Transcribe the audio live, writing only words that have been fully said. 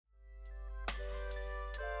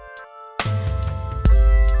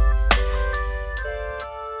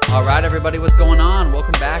All right, everybody, what's going on?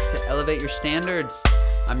 Welcome back to Elevate Your Standards.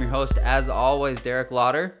 I'm your host, as always, Derek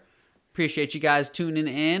Lauder. Appreciate you guys tuning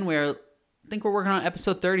in. I think we're working on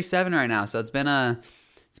episode 37 right now, so it's been a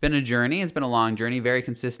journey. It's been a long journey, very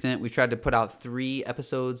consistent. We've tried to put out 3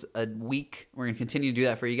 episodes a week. We're going to continue to do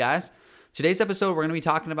that for you guys. Today's episode, we're going to be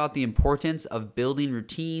talking about the importance of building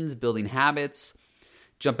routines, building habits.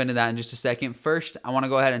 Jump into that in just a second. First, I want to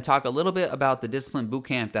go ahead and talk a little bit about the Discipline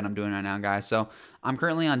Bootcamp that I'm doing right now, guys. So I'm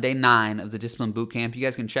currently on day 9 of the Discipline Bootcamp. You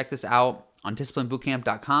guys can check this out on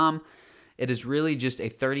disciplinebootcamp.com. It is really just a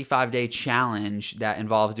 35-day challenge that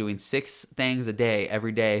involves doing 6 things a day,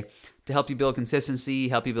 every day, to help you build consistency,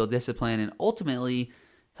 help you build discipline, and ultimately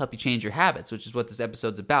help you change your habits, which is what this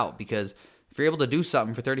episode's about. Because if you're able to do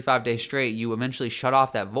something for 35 days straight, you eventually shut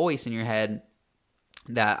off that voice in your head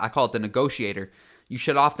that I call it the negotiator. You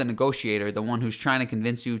shut off the negotiator, the one who's trying to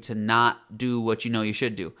convince you to not do what you know you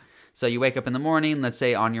should do. So you wake up in the morning, let's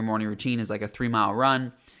say on your morning routine is like a 3-mile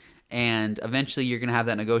run, and eventually you're going to have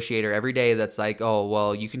that negotiator every day that's like, oh,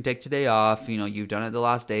 well, you can take today off. You know, you've done it the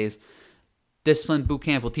last days. Discipline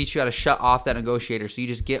Bootcamp will teach you how to shut off that negotiator. So you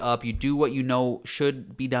just get up, you do what you know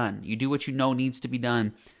should be done. You do what you know needs to be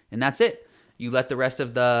done, and that's it. You let the rest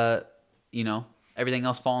of the, everything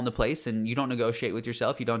else fall into place, and you don't negotiate with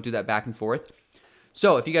yourself. You don't do that back and forth.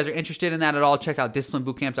 So if you guys are interested in that at all, check out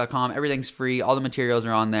disciplinebootcamp.com. Everything's free. All the materials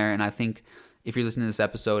are on there. And I think if you're listening to this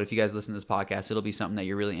episode, if you guys listen to this podcast, it'll be something that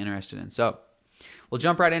you're really interested in. So we'll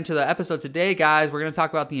jump right into the episode today, guys. We're going to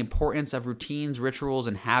talk about the importance of routines, rituals,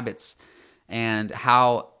 and habits, and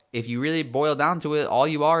how, if you really boil down to it, all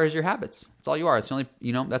you are is your habits. That's all you are. It's the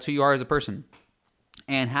only, that's who you are as a person.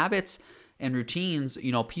 And habits and routines,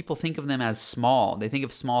 people think of them as small. They think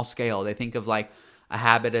of small scale. They think of like a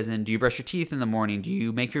habit as in, do you brush your teeth in the morning? Do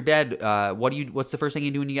you make your bed? What's the first thing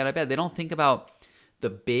you do when you get out of bed? They don't think about the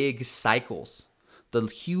big cycles, the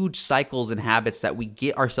huge cycles and habits that we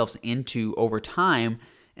get ourselves into over time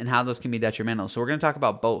and how those can be detrimental. So we're going to talk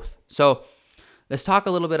about both. So let's talk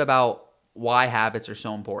a little bit about why habits are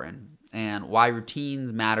so important and why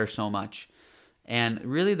routines matter so much. And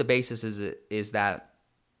really the basis is that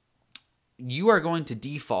you are going to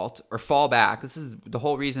default or fall back. This is the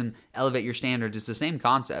whole reason Elevate Your Standards is the same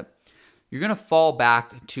concept. You're going to fall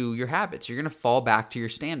back to your habits. You're going to fall back to your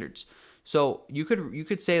standards. So you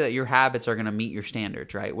could say that your habits are going to meet your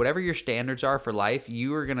standards, right? Whatever your standards are for life,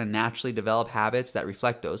 you are going to naturally develop habits that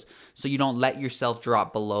reflect those. So you don't let yourself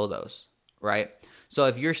drop below those, right? So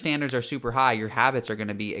if your standards are super high, your habits are going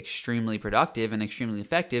to be extremely productive and extremely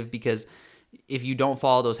effective, because if you don't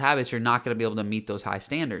follow those habits, you're not going to be able to meet those high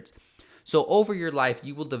standards. So over your life,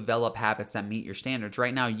 you will develop habits that meet your standards.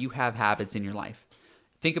 Right now, you have habits in your life.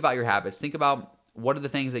 Think about your habits. Think about what are the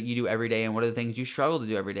things that you do every day and what are the things you struggle to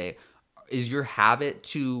do every day. Is your habit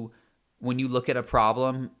to, when you look at a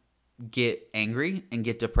problem, get angry and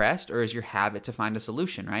get depressed, or is your habit to find a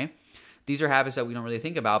solution, right? These are habits that we don't really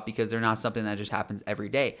think about because they're not something that just happens every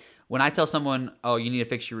day. When I tell someone, oh, you need to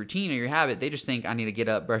fix your routine or your habit, they just think I need to get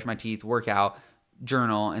up, brush my teeth, work out,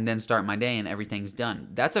 journal, and then start my day and everything's done.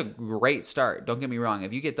 That's a great start. Don't get me wrong.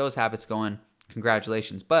 If you get those habits going,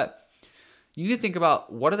 congratulations. But you need to think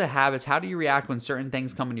about, what are the habits? How do you react when certain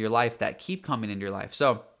things come into your life that keep coming into your life?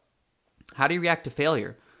 So how do you react to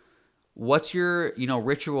failure? What's your,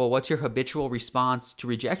 ritual? What's your habitual response to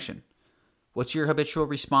rejection? What's your habitual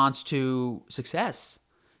response to success?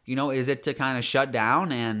 Is it to kind of shut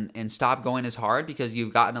down and stop going as hard because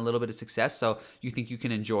you've gotten a little bit of success so you think you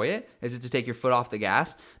can enjoy it? Is it to take your foot off the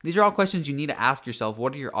gas? These are all questions you need to ask yourself.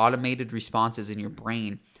 What are your automated responses in your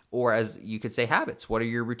brain? Or as you could say, habits. What are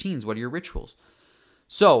your routines? What are your rituals?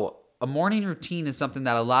 So a morning routine is something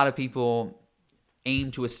that a lot of people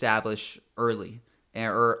aim to establish early.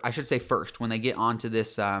 Or I should say first, when they get onto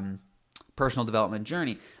this personal development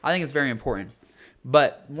journey. I think it's very important.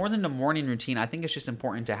 But more than a morning routine, I think it's just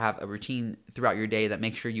important to have a routine throughout your day that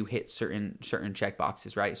makes sure you hit certain check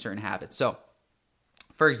boxes, right? Certain habits. So,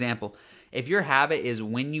 for example, if your habit is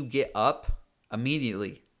when you get up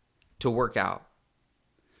immediately to work out,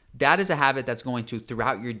 that is a habit that's going to,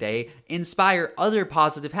 throughout your day, inspire other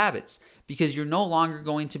positive habits, because you're no longer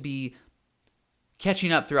going to be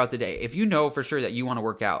catching up throughout the day. If you know for sure that you want to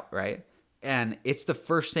work out, right? And it's the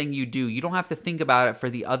first thing you do, you don't have to think about it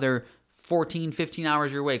for the other 14, 15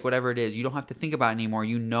 hours you're awake, whatever it is. You don't have to think about it anymore.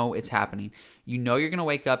 You know it's happening. You know you're going to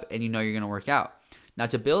wake up and you know you're going to work out. Now,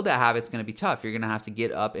 to build that habit, it's going to be tough. You're going to have to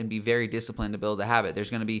get up and be very disciplined to build a habit.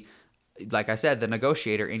 There's going to be, like I said, the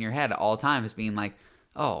negotiator in your head at all times being like,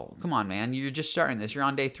 oh, come on, man. You're just starting this. You're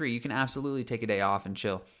on day 3. You can absolutely take a day off and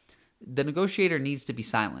chill. The negotiator needs to be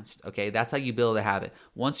silenced, okay? That's how you build a habit.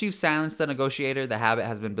 Once you've silenced the negotiator, the habit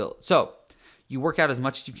has been built. So You work out as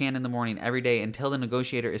much as you can in the morning every day until the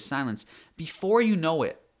negotiator is silenced. Before you know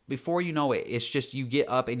it, it's just you get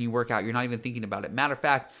up and you work out. You're not even thinking about it. Matter of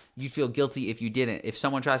fact, you'd feel guilty if you didn't. If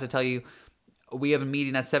someone tries to tell you, we have a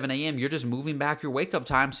meeting at 7 a.m., you're just moving back your wake up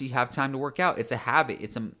time so you have time to work out. It's a habit.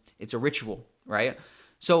 It's a ritual, right?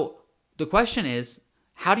 So the question is,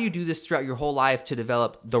 how do you do this throughout your whole life to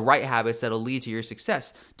develop the right habits that'll lead to your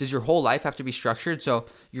success? Does your whole life have to be structured? So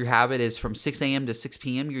your habit is from 6 a.m. to 6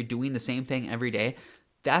 p.m., you're doing the same thing every day.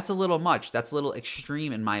 That's a little much. That's a little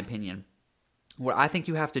extreme in my opinion. What I think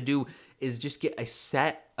you have to do is just get a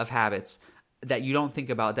set of habits that you don't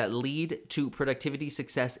think about that lead to productivity,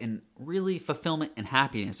 success, and really fulfillment and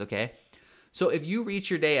happiness, okay? So if you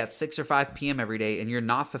reach your day at 6 or 5 p.m. every day and you're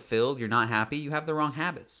not fulfilled, you're not happy, you have the wrong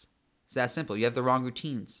habits. It's that simple. You have the wrong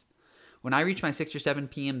routines. When I reach my 6 or 7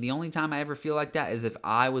 p.m., the only time I ever feel like that is if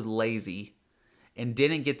I was lazy and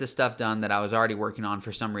didn't get the stuff done that I was already working on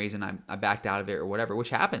for some reason. I backed out of it or whatever, which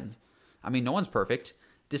happens. I mean, no one's perfect.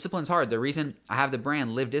 Discipline's hard. The reason I have the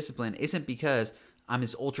brand Live Discipline isn't because I'm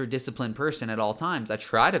this ultra disciplined person at all times. I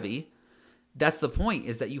try to be. That's the point,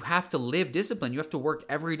 is that you have to live discipline. You have to work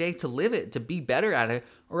every day to live it, to be better at it,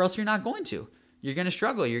 or else you're not going to. You're going to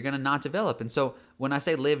struggle. You're going to not develop. And so when I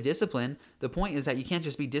say live discipline, the point is that you can't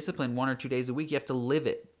just be disciplined 1 or 2 days a week. You have to live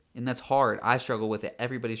it. And that's hard. I struggle with it.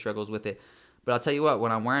 Everybody struggles with it. But I'll tell you what,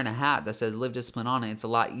 when I'm wearing a hat that says Live Discipline on it, it's a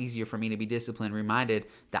lot easier for me to be disciplined, reminded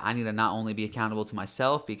that I need to not only be accountable to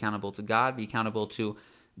myself, be accountable to God, be accountable to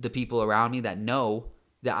the people around me that know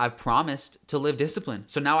that I've promised to live discipline.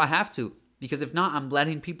 So now I have to, because if not, I'm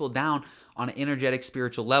letting people down on an energetic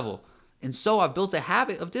spiritual level. And so I've built a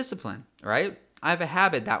habit of discipline, right? I have a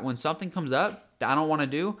habit that when something comes up that I don't want to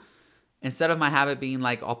do, instead of my habit being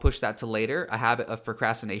like, I'll push that to later, a habit of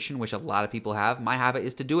procrastination, which a lot of people have, my habit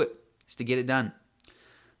is to do it, is to get it done.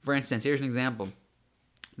 For instance, here's an example.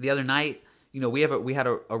 The other night, we had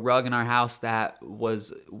a rug in our house that it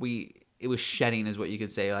was shedding, is what you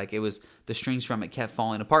could say. Like, it was, the strings from it kept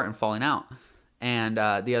falling apart and falling out. And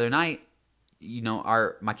the other night,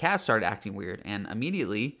 my cat started acting weird, and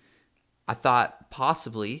immediately I thought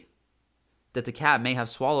possibly that the cat may have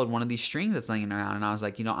swallowed one of these strings that's laying around. And I was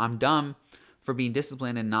like, I'm dumb for being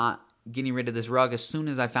disciplined and not getting rid of this rug as soon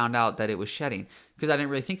as I found out that it was shedding, because I didn't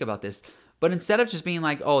really think about this. But instead of just being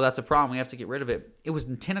like, oh, that's a problem, we have to get rid of it, it was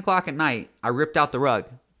 10 o'clock at night, I ripped out the rug.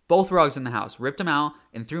 Both rugs in the house, ripped them out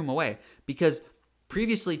and threw them away. Because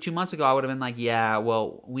previously, 2 months ago, I would have been like, yeah,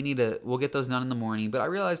 well, we'll get those done in the morning. But I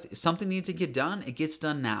realized if something needs to get done, it gets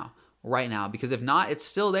done now, right now. Because if not, it's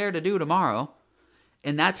still there to do tomorrow.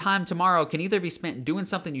 And that time tomorrow can either be spent doing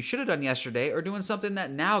something you should have done yesterday or doing something that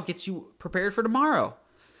now gets you prepared for tomorrow.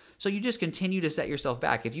 So you just continue to set yourself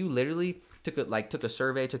back. If you literally took a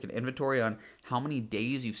survey, took an inventory on how many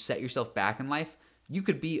days you've set yourself back in life, you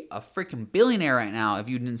could be a freaking billionaire right now if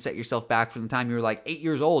you didn't set yourself back from the time you were like 8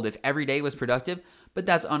 years old, if every day was productive. But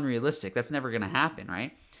that's unrealistic. That's never going to happen,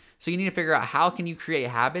 right? So you need to figure out, how can you create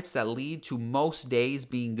habits that lead to most days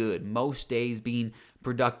being good, most days being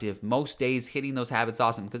productive, most days hitting those habits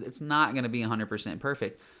awesome, because it's not going to be 100%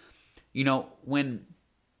 perfect. When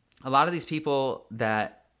a lot of these people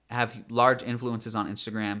that have large influences on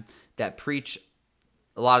Instagram that preach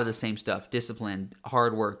a lot of the same stuff, discipline,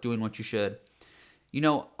 hard work, doing what you should,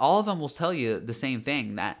 all of them will tell you the same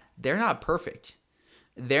thing, that they're not perfect.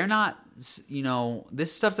 They're not,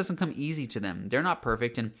 this stuff doesn't come easy to them. They're not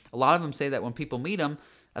perfect. And a lot of them say that when people meet them,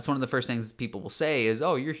 that's one of the first things people will say is,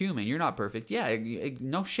 oh, you're human, you're not perfect. Yeah,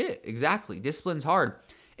 no shit. Exactly. Discipline's hard.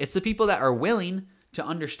 It's the people that are willing to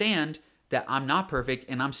understand that I'm not perfect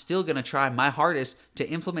and I'm still going to try my hardest to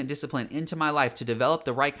implement discipline into my life, to develop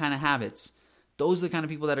the right kind of habits. Those are the kind of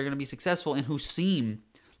people that are going to be successful and who seem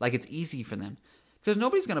like it's easy for them. Because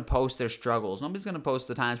nobody's going to post their struggles. Nobody's going to post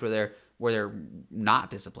the times where they're not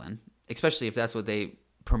disciplined, especially if that's what they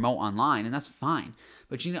promote online, and that's fine.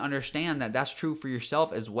 But you need to understand that that's true for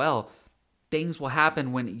yourself as well. Things will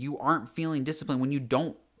happen when you aren't feeling disciplined, when you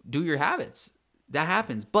don't do your habits. That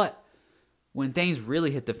happens. But when things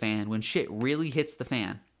really hit the fan, when shit really hits the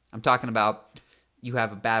fan, I'm talking about you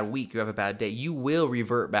have a bad week, you have a bad day, you will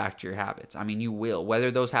revert back to your habits. I mean, you will.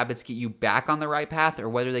 Whether those habits get you back on the right path or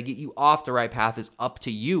whether they get you off the right path is up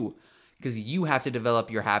to you, because you have to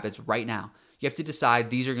develop your habits right now. You have to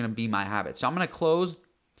decide, these are going to be my habits. So I'm going to close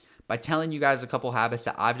by telling you guys a couple habits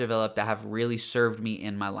that I've developed that have really served me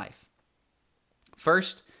in my life.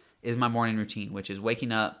 First is my morning routine, which is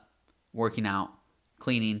waking up, working out,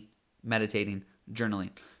 cleaning, meditating,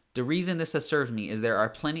 journaling. The reason this has served me is there are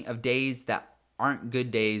plenty of days that aren't good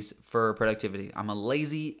days for productivity. I'm a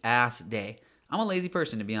lazy ass day. I'm a lazy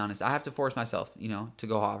person, to be honest. I have to force myself, to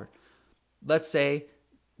go hard. Let's say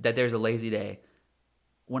that there's a lazy day.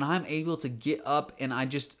 When I'm able to get up and I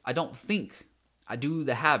don't think, I do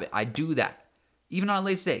the habit, I do that. Even on a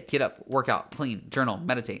lazy day, get up, work out, clean, journal,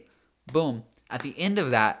 meditate. Boom. At the end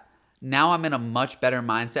of that, now I'm in a much better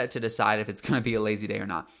mindset to decide if it's going to be a lazy day or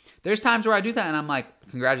not. There's times where I do that and I'm like,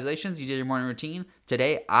 congratulations, you did your morning routine.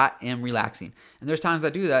 Today, I am relaxing. And there's times I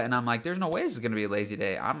do that and I'm like, there's no way this is going to be a lazy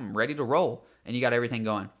day. I'm ready to roll. And you got everything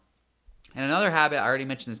going. And another habit, I already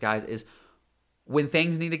mentioned this, guys, is when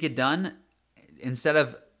things need to get done, instead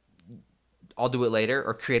of I'll do it later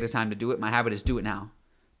or create a time to do it, my habit is do it now.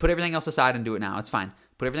 Put everything else aside and do it now. It's fine.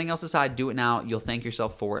 Put everything else aside, do it now. You'll thank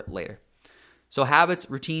yourself for it later. So habits,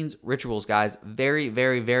 routines, rituals, guys, very,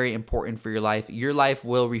 very, very important for your life. Your life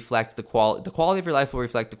will reflect the quality of your life will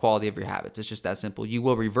reflect the quality of your habits. It's just that simple. You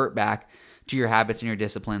will revert back to your habits and your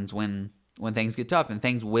disciplines when things get tough, and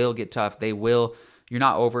things will get tough. You're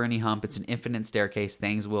not over any hump. It's an infinite staircase.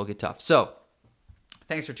 Things will get tough. So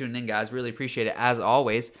thanks for tuning in, guys. Really appreciate it. As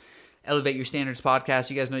always, Elevate Your Standards podcast.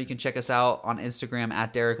 You guys know you can check us out on Instagram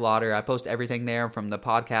at Derek Lauder. I post everything there, from the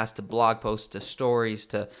podcast to blog posts to stories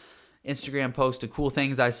to Instagram posts to cool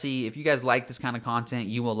things I see. If you guys like this kind of content,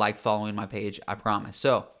 you will like following my page, I promise.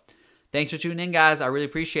 So thanks for tuning in, guys. I really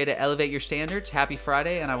appreciate it. Elevate your standards. Happy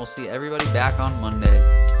Friday, and I will see everybody back on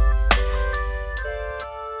Monday.